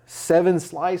have 7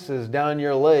 slices down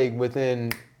your leg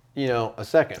within, a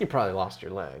second. You probably lost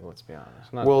your leg, let's be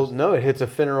honest. No, it hits a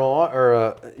femoral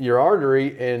or your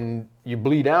artery and you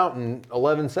bleed out in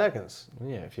 11 seconds.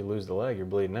 Yeah, if you lose the leg, you're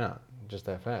bleeding out just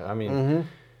that fast. I mean,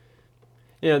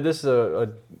 this is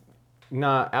a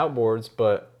not outboards,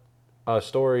 but a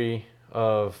story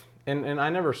of, and I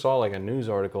never saw like a news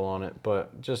article on it,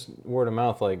 but just word of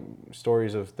mouth, like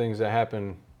stories of things that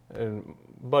happen. And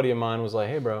a buddy of mine was like,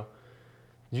 hey bro,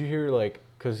 did you hear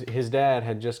because his dad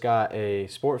had just got a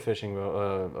sport fishing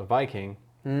boat, a Viking,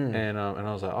 and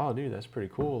I was like, oh dude, that's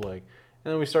pretty cool. Like,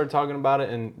 and then we started talking about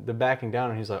it and the backing down,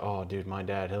 and he's like, oh dude, my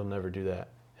dad, he'll never do that.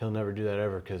 He'll never do that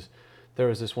ever, because there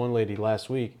was this one lady last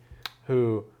week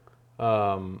who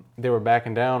they were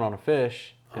backing down on a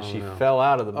fish, and she fell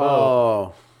out of the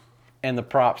boat, and the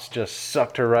props just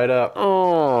sucked her right up.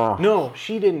 Oh no,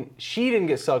 she didn't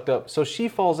get sucked up. So she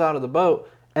falls out of the boat,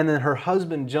 and then her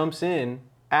husband jumps in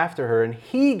after her, and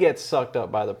he gets sucked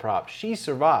up by the prop. She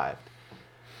survived,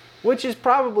 which is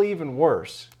probably even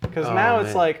worse, because now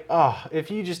it's like, if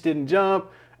you just didn't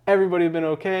jump, everybody would have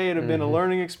been okay. It'd have been a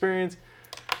learning experience.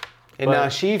 And now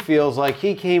she feels like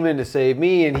he came in to save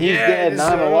me, and he's dead, and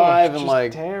I'm alive, and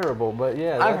like terrible. But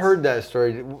yeah, I've heard that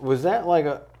story. Was that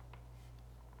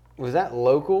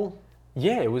local?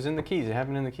 Yeah, it was in the Keys. It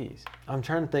happened in the Keys. I'm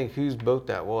trying to think whose boat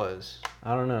that was.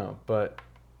 I don't know, but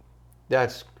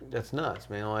that's nuts,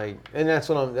 man. Like, and that's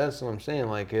what I'm saying.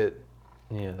 Like it.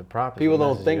 Yeah, the prop. People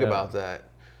don't think about that,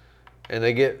 and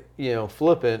they get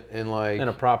flippant and like. And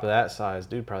a prop of that size,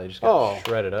 dude, probably just got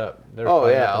shredded up. This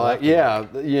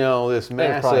massive. There's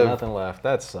probably nothing left.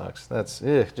 That sucks. That's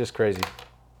just crazy.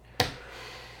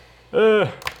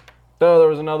 Oh, there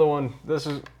was another one. This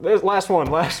last one.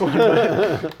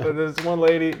 But there's one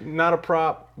lady, not a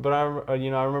prop, but I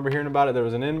remember hearing about it. There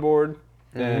was an inboard,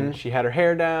 and she had her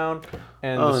hair down,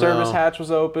 and the service hatch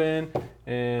was open,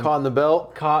 and caught in the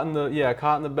belt. Caught in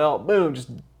the belt. Boom, just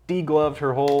degloved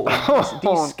her whole,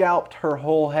 de-scalped her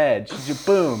whole head. She just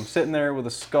boom, sitting there with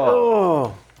a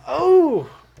skull. Oh.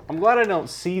 I'm glad I don't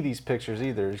see these pictures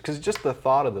either, because just the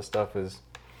thought of the stuff is.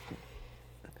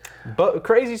 But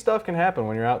crazy stuff can happen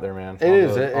when you're out there, man. It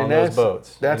is, on those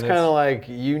boats. That's kind of like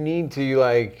you need to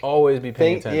like always be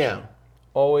paying attention. Yeah,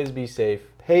 always be safe.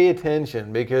 Pay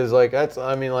attention, because like a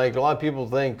lot of people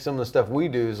think some of the stuff we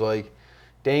do is like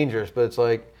dangerous, but it's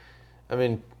like,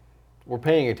 we're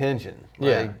paying attention.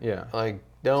 Yeah. Like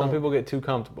don't. Some people get too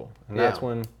comfortable, and that's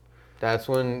when.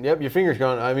 Your finger's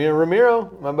gone.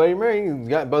 Ramiro, my buddy Ramiro, he's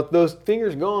got both those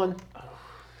fingers gone.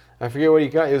 I forget what he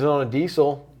got. He was on a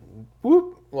diesel.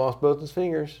 Whoop. Lost both his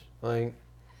fingers. Like,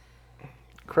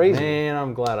 crazy. Man,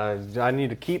 I'm glad I need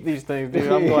to keep these things, dude.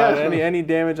 I'm glad any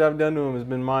damage I've done to him has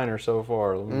been minor so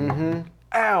far.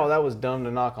 Ow, that was dumb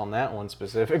to knock on that one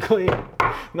specifically.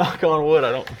 Knock on wood,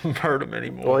 I don't hurt him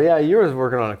anymore. Well, yeah, you was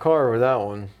working on a car with that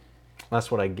one. That's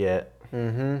what I get.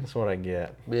 That's what I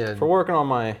get. Yeah. For working on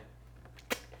my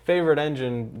favorite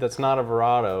engine that's not a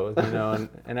Verado,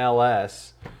 an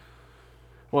LS.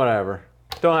 Whatever.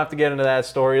 Don't have to get into that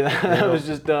story. That was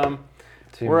just dumb.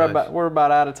 We're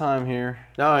about out of time here.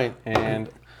 All right. And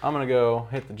I'm gonna go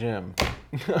hit the gym.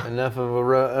 Enough of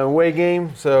a away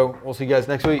game. So we'll see you guys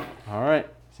next week. All right.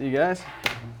 See you guys.